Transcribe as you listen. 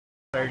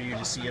inspired you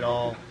to see it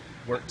all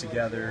work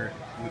together,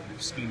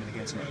 scheming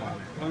against an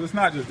opponent? Well, it's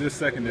not just this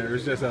secondary,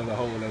 it's just as a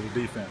whole, as a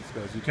defense,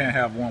 because you can't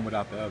have one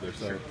without the other.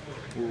 So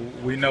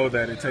we know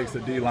that it takes the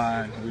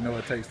D-line, we know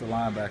it takes the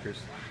linebackers,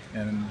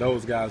 and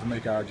those guys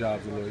make our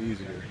jobs a little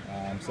easier.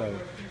 So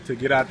to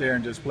get out there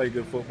and just play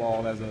good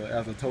football as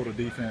a total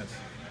defense,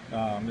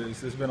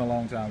 it's been a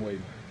long time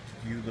waiting.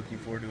 You looking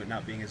forward to it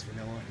not being as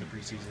vanilla? The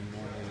preseason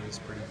normally is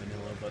pretty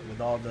vanilla, but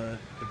with all the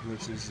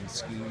blitzes and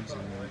schemes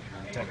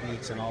and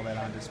techniques and all that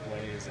on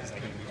display, is that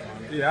going to be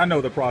fun? Yeah, I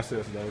know the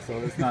process though, so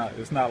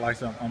it's not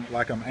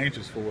like I'm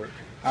anxious for it.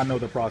 I know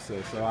the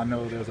process, so I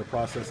know there's a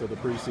process of the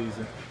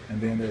preseason, and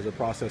then there's a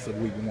process of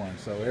week one.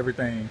 So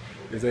everything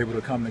is able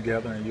to come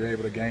together, and you're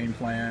able to game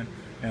plan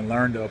and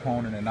learn the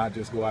opponent, and not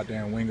just go out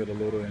there and wing it a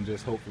little and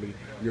just hopefully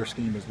your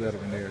scheme is better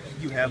than theirs.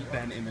 You have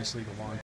been in this league a long